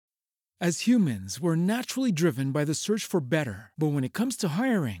As humans, we're naturally driven by the search for better. But when it comes to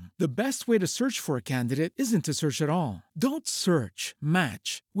hiring, the best way to search for a candidate isn't to search at all. Don't search,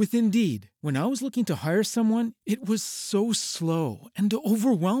 match with Indeed. When I was looking to hire someone, it was so slow and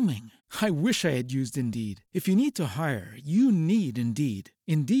overwhelming. I wish I had used Indeed. If you need to hire, you need Indeed.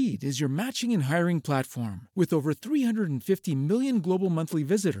 Indeed is your matching and hiring platform with over 350 million global monthly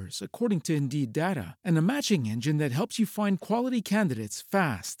visitors, according to Indeed data, and a matching engine that helps you find quality candidates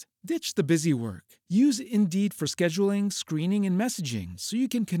fast. Ditch the busy work. Use Indeed for scheduling, screening, and messaging so you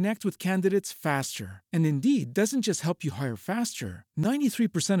can connect with candidates faster. And Indeed doesn't just help you hire faster.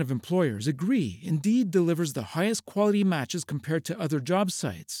 93% of employers agree Indeed delivers the highest quality matches compared to other job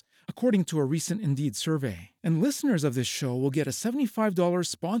sites, according to a recent Indeed survey. And listeners of this show will get a $75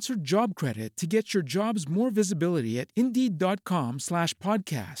 sponsored job credit to get your jobs more visibility at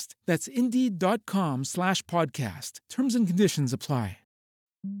Indeed.com/podcast. That's Indeed.com/podcast. Terms and conditions apply.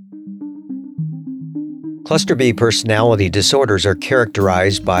 Cluster B personality disorders are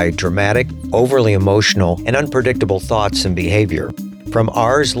characterized by dramatic, overly emotional, and unpredictable thoughts and behavior. From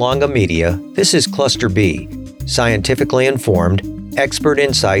Ars Longa Media, this is Cluster B, scientifically informed, expert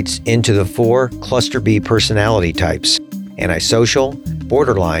insights into the 4 Cluster B personality types: antisocial,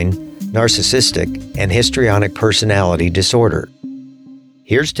 borderline, narcissistic, and histrionic personality disorder.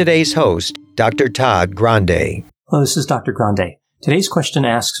 Here's today's host, Dr. Todd Grande. Hello, this is Dr. Grande. Today's question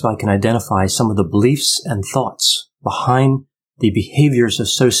asks if I can identify some of the beliefs and thoughts behind the behaviors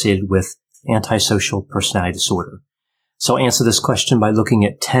associated with antisocial personality disorder. So I'll answer this question by looking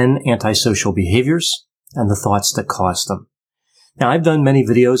at 10 antisocial behaviors and the thoughts that cause them. Now, I've done many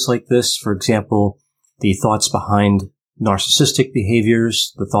videos like this. For example, the thoughts behind narcissistic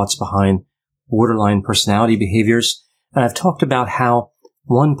behaviors, the thoughts behind borderline personality behaviors, and I've talked about how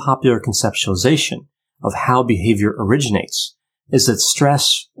one popular conceptualization of how behavior originates is that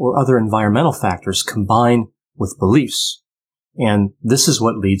stress or other environmental factors combine with beliefs. And this is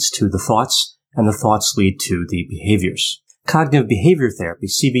what leads to the thoughts, and the thoughts lead to the behaviors. Cognitive behavior therapy,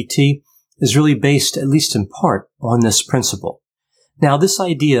 CBT, is really based, at least in part, on this principle. Now, this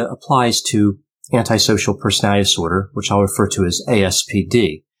idea applies to antisocial personality disorder, which I'll refer to as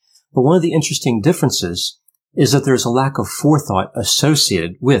ASPD. But one of the interesting differences is that there's a lack of forethought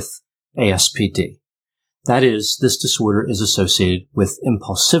associated with ASPD. That is, this disorder is associated with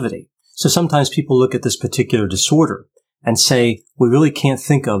impulsivity. So sometimes people look at this particular disorder and say, we really can't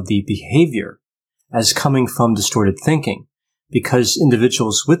think of the behavior as coming from distorted thinking because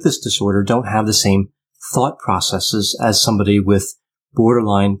individuals with this disorder don't have the same thought processes as somebody with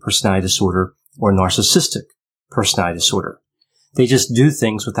borderline personality disorder or narcissistic personality disorder. They just do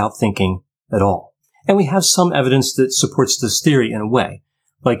things without thinking at all. And we have some evidence that supports this theory in a way.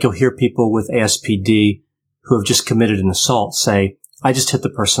 Like you'll hear people with ASPD who have just committed an assault say, I just hit the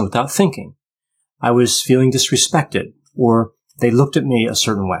person without thinking. I was feeling disrespected, or they looked at me a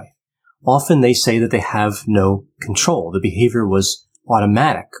certain way. Often they say that they have no control. The behavior was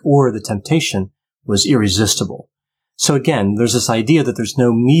automatic, or the temptation was irresistible. So again, there's this idea that there's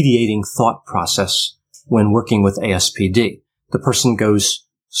no mediating thought process when working with ASPD. The person goes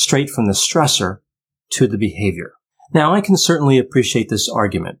straight from the stressor to the behavior. Now, I can certainly appreciate this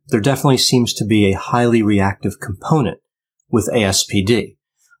argument. There definitely seems to be a highly reactive component with ASPD,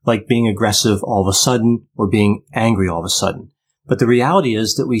 like being aggressive all of a sudden or being angry all of a sudden. But the reality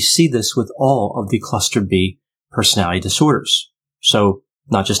is that we see this with all of the cluster B personality disorders. So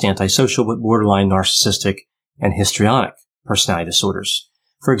not just antisocial, but borderline, narcissistic, and histrionic personality disorders.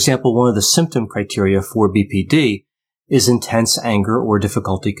 For example, one of the symptom criteria for BPD is intense anger or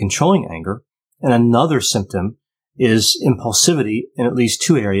difficulty controlling anger, and another symptom is impulsivity in at least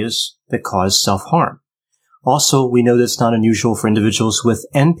 2 areas that cause self-harm. Also, we know that it's not unusual for individuals with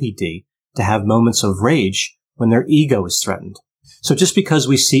NPD to have moments of rage when their ego is threatened. So just because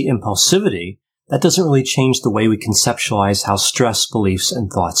we see impulsivity, that doesn't really change the way we conceptualize how stress, beliefs, and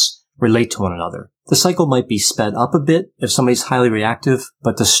thoughts relate to one another. The cycle might be sped up a bit if somebody's highly reactive,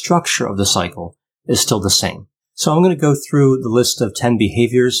 but the structure of the cycle is still the same. So I'm going to go through the list of 10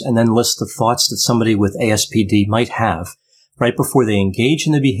 behaviors and then list the thoughts that somebody with ASPD might have right before they engage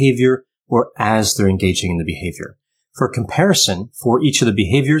in the behavior or as they're engaging in the behavior. For comparison, for each of the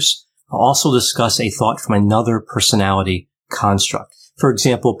behaviors, I'll also discuss a thought from another personality construct. For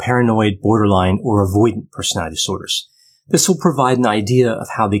example, paranoid, borderline, or avoidant personality disorders. This will provide an idea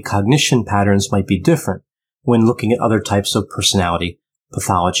of how the cognition patterns might be different when looking at other types of personality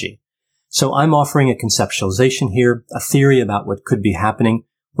pathology. So I'm offering a conceptualization here, a theory about what could be happening.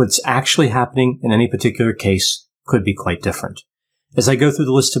 What's actually happening in any particular case could be quite different. As I go through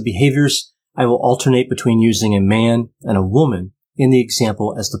the list of behaviors, I will alternate between using a man and a woman in the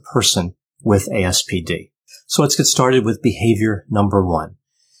example as the person with ASPD. So let's get started with behavior number 1.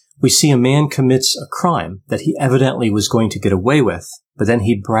 We see a man commits a crime that he evidently was going to get away with, but then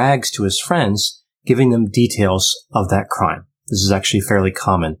he brags to his friends, giving them details of that crime. This is actually fairly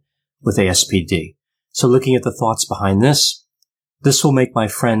common with ASPD. So looking at the thoughts behind this will make my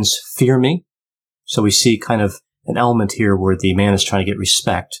friends fear me. So we see kind of an element here where the man is trying to get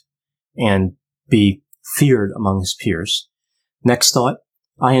respect and be feared among his peers. Next thought,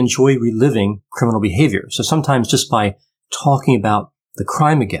 I enjoy reliving criminal behavior. So sometimes just by talking about the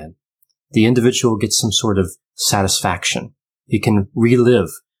crime again, the individual gets some sort of satisfaction. He can relive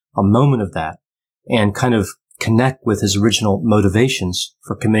a moment of that and kind of connect with his original motivations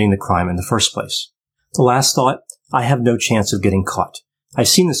for committing the crime in the first place. The last thought, I have no chance of getting caught. I've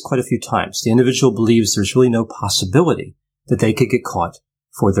seen this quite a few times. The individual believes there's really no possibility that they could get caught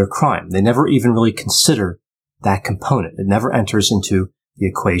for their crime. They never even really consider that component. It never enters into the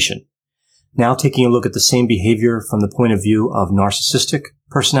equation. Now taking a look at the same behavior from the point of view of narcissistic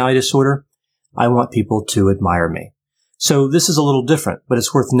personality disorder, I want people to admire me. So this is a little different, but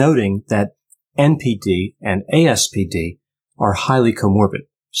it's worth noting that NPD and ASPD are highly comorbid.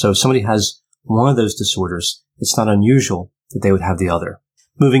 So if somebody has one of those disorders, it's not unusual that they would have the other.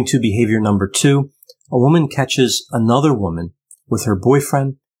 Moving to behavior number 2, a woman catches another woman with her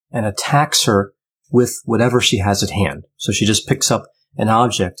boyfriend and attacks her with whatever she has at hand. So she just picks up an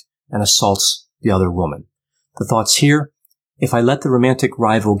object and assaults the other woman. The thoughts here, if I let the romantic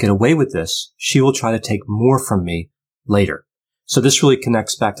rival get away with this, she will try to take more from me later. So this really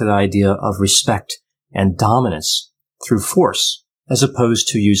connects back to the idea of respect and dominance through force, as opposed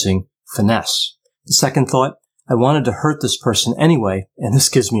to using finesse. The second thought, I wanted to hurt this person anyway, and this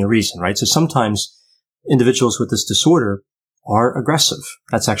gives me a reason, right? So sometimes individuals with this disorder are aggressive.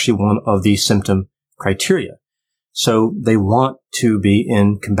 That's actually one of the symptom criteria. So they want to be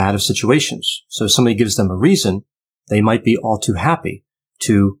in combative situations. So if somebody gives them a reason, they might be all too happy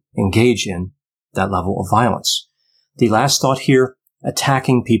to engage in that level of violence. The last thought here,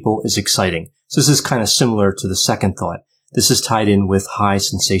 attacking people is exciting. So this is kind of similar to the second thought. This is tied in with high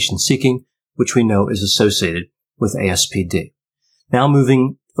sensation seeking, which we know is associated with ASPD. Now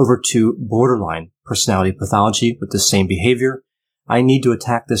moving over to borderline personality pathology with the same behavior, I need to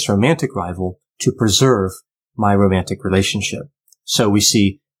attack this romantic rival to preserve my romantic relationship. So we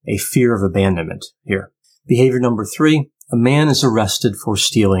see a fear of abandonment here. Behavior number 3, a man is arrested for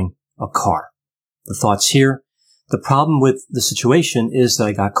stealing a car. The thoughts here, the problem with the situation is that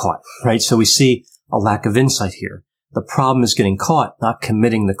I got caught, right? So we see a lack of insight here. The problem is getting caught, not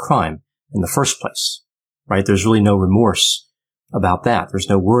committing the crime in the first place, right? There's really no remorse about that. There's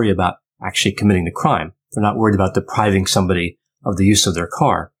no worry about actually committing the crime. They're not worried about depriving somebody of the use of their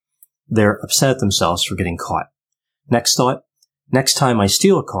car. They're upset at themselves for getting caught. Next thought, next time I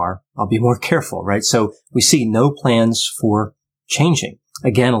steal a car, I'll be more careful, right? So we see no plans for changing.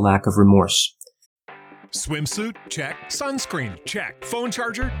 Again, a lack of remorse. Swimsuit? Check. Sunscreen? Check. Phone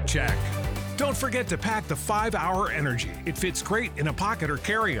charger? Check. Don't forget to pack the 5-Hour Energy. It fits great in a pocket or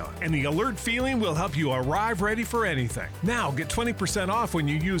carry-on, and the alert feeling will help you arrive ready for anything. Now get 20% off when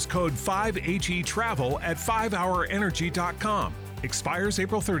you use code 5HETRAVEL at 5hourenergy.com. Expires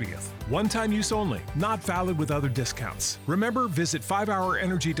April 30th. One-time use only. Not valid with other discounts. Remember, visit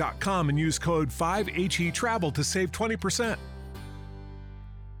 5hourenergy.com and use code 5HETRAVEL to save 20%.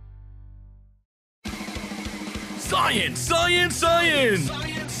 Science! Science! Science!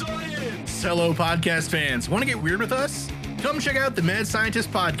 Science! Science! Hello, podcast fans. Want to get weird with us? Come check out the Mad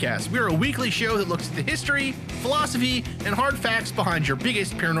Scientist Podcast. We're a weekly show that looks at the history, philosophy, and hard facts behind your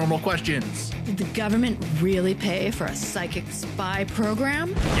biggest paranormal questions. Did the government really pay for a psychic spy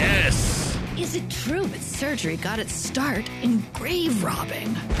program? Yes! Is it true that surgery got its start in grave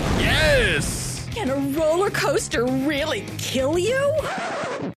robbing? Yes! Can a roller coaster really kill you?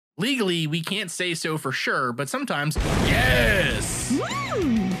 Legally, we can't say so for sure, but sometimes, yes!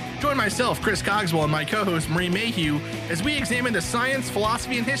 Join myself, Chris Cogswell, and my co-host, Marie Mayhew, as we examine the science,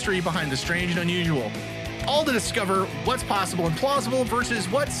 philosophy, and history behind the strange and unusual. All to discover what's possible and plausible versus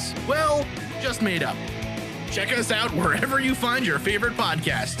what's, well, just made up. Check us out wherever you find your favorite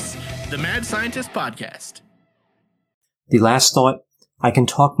podcasts. The Mad Scientist Podcast. The last thought, I can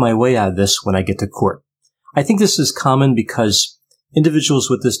talk my way out of this when I get to court. I think this is common because individuals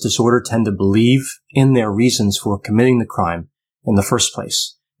with this disorder tend to believe in their reasons for committing the crime in the first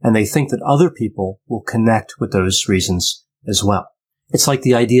place, and they think that other people will connect with those reasons as well. It's like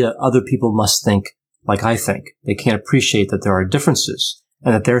the idea other people must think like I think. They can't appreciate that there are differences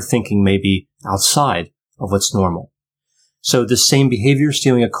and that their thinking may be outside of what's normal. So this same behavior,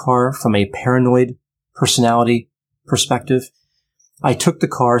 stealing a car from a paranoid personality perspective, I took the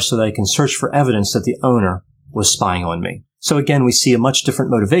car so that I can search for evidence that the owner was spying on me. So again, we see a much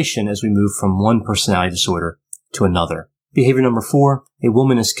different motivation as we move from one personality disorder to another. Behavior number 4, a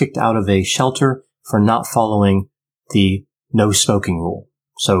woman is kicked out of a shelter for not following the no smoking rule.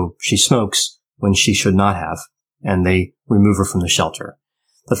 So she smokes when she should not have, and they remove her from the shelter.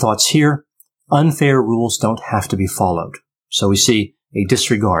 The thoughts here, unfair rules don't have to be followed. So we see a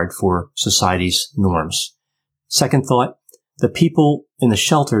disregard for society's norms. Second thought, the people in the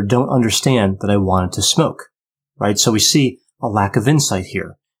shelter don't understand that I wanted to smoke, right? So we see a lack of insight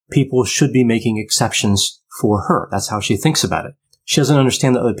here. People should be making exceptions for her. That's how she thinks about it. She doesn't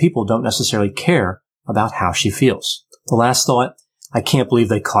understand that other people don't necessarily care about how she feels. The last thought, I can't believe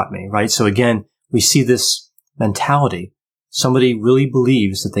they caught me, right? So again, we see this mentality. Somebody really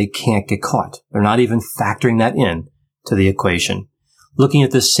believes that they can't get caught. They're not even factoring that in to the equation. Looking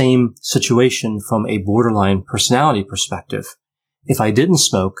at this same situation from a borderline personality perspective, if I didn't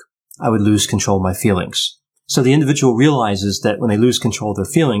smoke, I would lose control of my feelings. So the individual realizes that when they lose control of their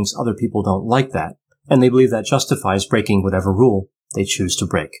feelings, other people don't like that, and they believe that justifies breaking whatever rule they choose to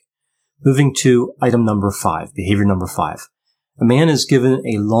break. Moving to item number 5, behavior number 5. A man is given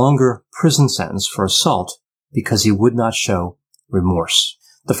a longer prison sentence for assault because he would not show remorse.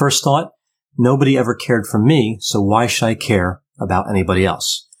 The first thought, nobody ever cared for me, so why should I care about anybody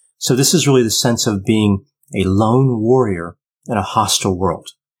else? So this is really the sense of being a lone warrior in a hostile world.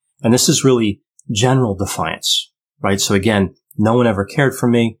 And this is really general defiance, right? So again, no one ever cared for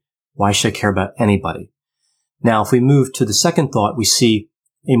me. Why should I care about anybody? Now, if we move to the second thought, we see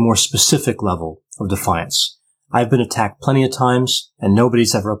a more specific level of defiance. I've been attacked plenty of times, and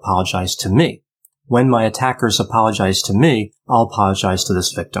nobody's ever apologized to me. When my attackers apologize to me, I'll apologize to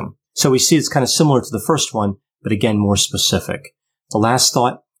this victim. So we see it's kind of similar to the first one, but again, more specific. The last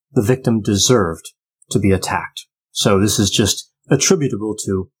thought, the victim deserved to be attacked. So this is just attributable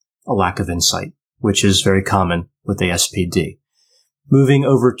to a lack of insight, which is very common with ASPD. Moving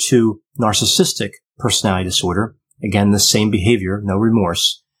over to narcissistic personality disorder, again, the same behavior, no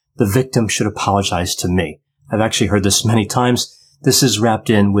remorse. The victim should apologize to me. I've actually heard this many times. This is wrapped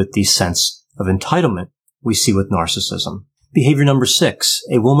in with the sense of entitlement we see with narcissism. Behavior number 6,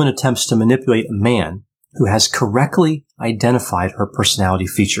 a woman attempts to manipulate a man who has correctly identified her personality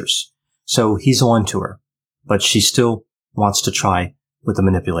features. So he's on to her, but she still wants to try with the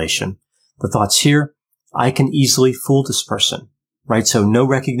manipulation. The thoughts here, I can easily fool this person, right? So no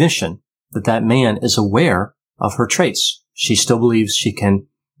recognition that that man is aware of her traits. She still believes she can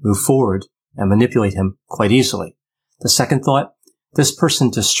move forward and manipulate him quite easily. The second thought, this person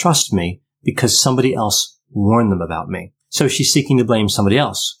distrusts me because somebody else warned them about me. So she's seeking to blame somebody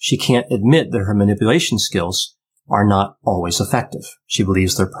else. She can't admit that her manipulation skills are not always effective. She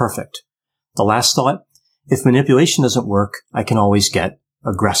believes they're perfect. The last thought, if manipulation doesn't work, I can always get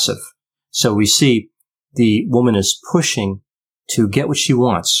aggressive. So we see the woman is pushing to get what she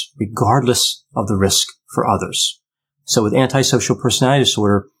wants, regardless of the risk for others. So with antisocial personality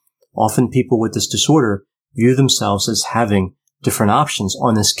disorder, often people with this disorder view themselves as having different options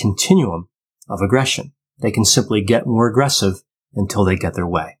on this continuum of aggression. They can simply get more aggressive until they get their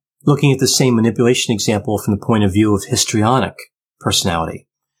way. Looking at the same manipulation example from the point of view of histrionic personality.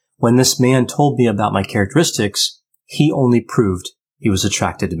 When this man told me about my characteristics, he only proved he was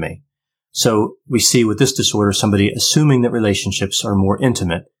attracted to me. So we see with this disorder somebody assuming that relationships are more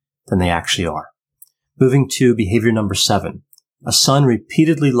intimate than they actually are. Moving to behavior number 7. A son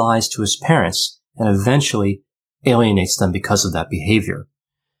repeatedly lies to his parents and eventually alienates them because of that behavior.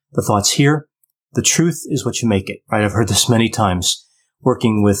 The thoughts here, the truth is what you make it, right? I've heard this many times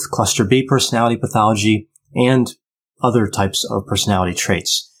working with cluster B personality pathology and other types of personality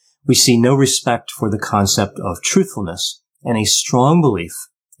traits. We see no respect for the concept of truthfulness and a strong belief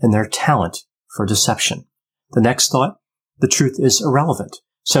in their talent for deception. The next thought, the truth is irrelevant.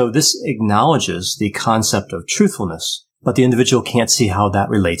 So this acknowledges the concept of truthfulness, but the individual can't see how that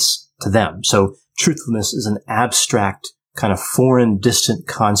relates to them. So truthfulness is an abstract, kind of foreign, distant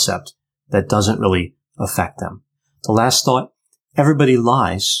concept that doesn't really affect them. The last thought, everybody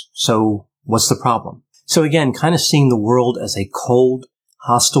lies, so what's the problem? So again, kind of seeing the world as a cold,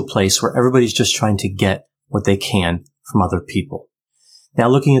 hostile place where everybody's just trying to get what they can from other people. Now,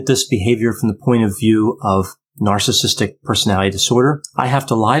 looking at this behavior from the point of view of narcissistic personality disorder, I have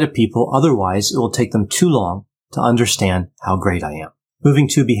to lie to people, otherwise it will take them too long to understand how great I am. Moving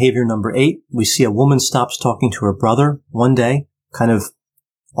to behavior number 8, we see a woman stops talking to her brother one day, kind of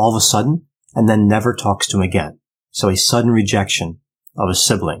all of a sudden, and then never talks to him again. So a sudden rejection of a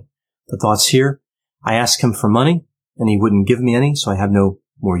sibling. The thoughts here, I asked him for money, and he wouldn't give me any, so I have no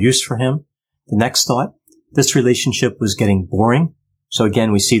more use for him. The next thought, this relationship was getting boring, So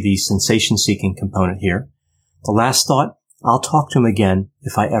again, we see the sensation-seeking component here. The last thought, I'll talk to him again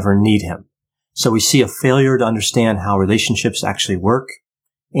if I ever need him. So we see a failure to understand how relationships actually work,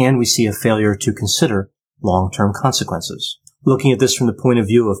 and we see a failure to consider long-term consequences. Looking at this from the point of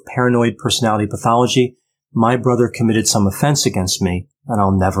view of paranoid personality pathology, my brother committed some offense against me, and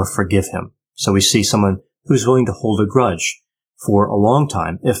I'll never forgive him. So we see someone who's willing to hold a grudge for a long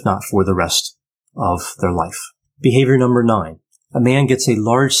time, if not for the rest of their life. Behavior number 9. A man gets a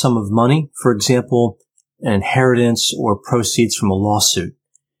large sum of money, for example, an inheritance or proceeds from a lawsuit,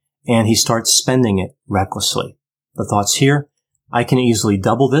 and he starts spending it recklessly. The thoughts here, I can easily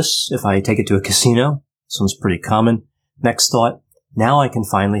double this if I take it to a casino. This one's pretty common. Next thought, now I can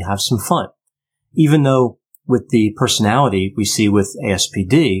finally have some fun. Even though with the personality we see with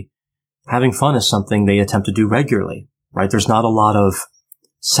ASPD, having fun is something they attempt to do regularly, right? There's not a lot of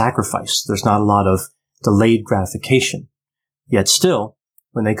sacrifice. There's not a lot of delayed gratification. Yet still,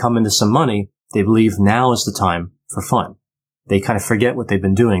 when they come into some money, they believe now is the time for fun. They kind of forget what they've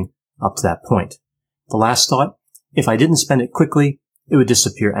been doing up to that point. The last thought, if I didn't spend it quickly, it would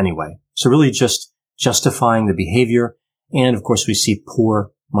disappear anyway. So really just justifying the behavior. And of course, we see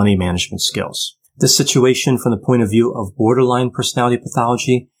poor money management skills. This situation from the point of view of borderline personality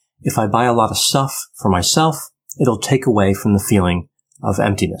pathology, if I buy a lot of stuff for myself, it'll take away from the feeling of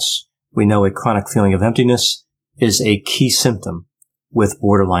emptiness. We know a chronic feeling of emptiness is a key symptom with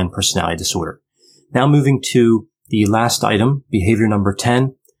borderline personality disorder. Now moving to the last item, behavior number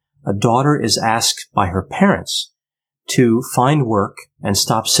 10, a daughter is asked by her parents to find work and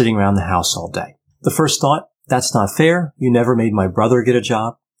stop sitting around the house all day. The first thought, that's not fair. You never made my brother get a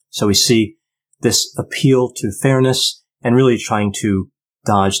job. So we see this appeal to fairness and really trying to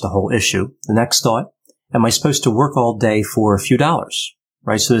dodge the whole issue. The next thought, am I supposed to work all day for a few dollars?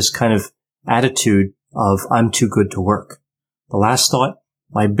 Right? So this kind of attitude of I'm too good to work. The last thought,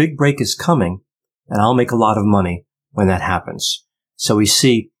 my big break is coming and I'll make a lot of money when that happens. So we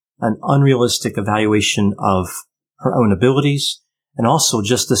see an unrealistic evaluation of her own abilities and also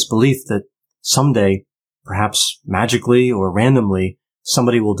just this belief that someday, perhaps magically or randomly,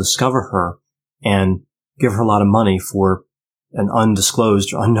 somebody will discover her and give her a lot of money for an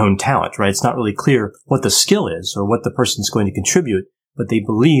undisclosed or unknown talent, right? It's not really clear what the skill is or what the person's going to contribute, but they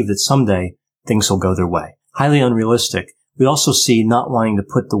believe that someday things will go their way. Highly unrealistic. We also see not wanting to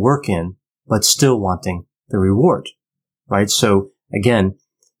put the work in, but still wanting the reward, right? So again,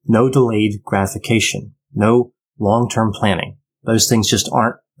 no delayed gratification, no long-term planning. Those things just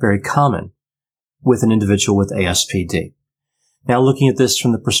aren't very common with an individual with ASPD. Now looking at this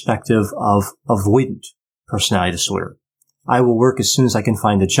from the perspective of avoidant personality disorder, I will work as soon as I can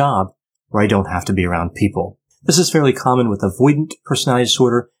find a job where I don't have to be around people. This is fairly common with avoidant personality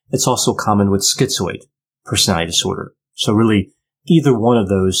disorder. It's also common with schizoid personality disorder. So really, either one of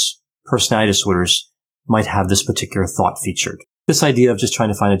those personality disorders might have this particular thought featured. This idea of just trying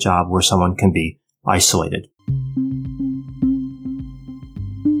to find a job where someone can be isolated.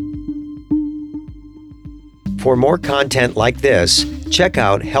 For more content like this, check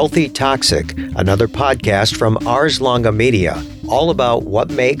out Healthy Toxic, another podcast from Ars Longa Media, all about what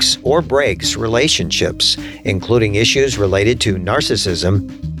makes or breaks relationships, including issues related to narcissism,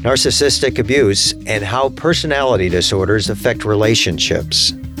 narcissistic abuse, and how personality disorders affect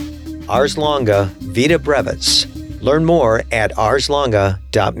relationships. Ars Longa Vita Brevis. Learn more at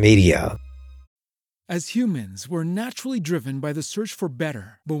arslonga.media. As humans, we're naturally driven by the search for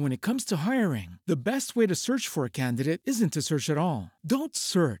better. But when it comes to hiring, the best way to search for a candidate isn't to search at all. Don't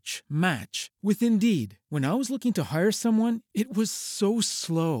search, match with Indeed. When I was looking to hire someone, it was so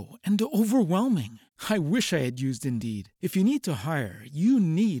slow and overwhelming. I wish I had used Indeed. If you need to hire, you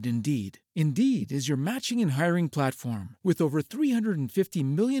need Indeed. Indeed is your matching and hiring platform with over 350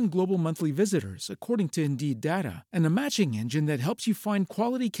 million global monthly visitors, according to Indeed data, and a matching engine that helps you find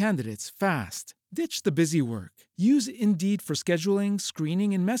quality candidates fast. Ditch the busy work. Use Indeed for scheduling,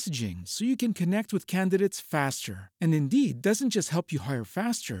 screening, and messaging so you can connect with candidates faster. And Indeed doesn't just help you hire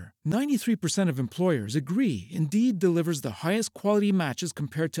faster. 93% of employers agree Indeed delivers the highest quality matches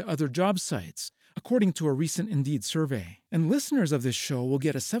compared to other job sites, according to a recent Indeed survey. And listeners of this show will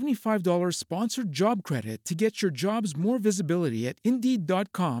get a $75 sponsored job credit to get your jobs more visibility at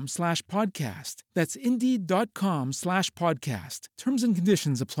Indeed.com/podcast. That's Indeed.com/podcast. Terms and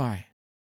conditions apply.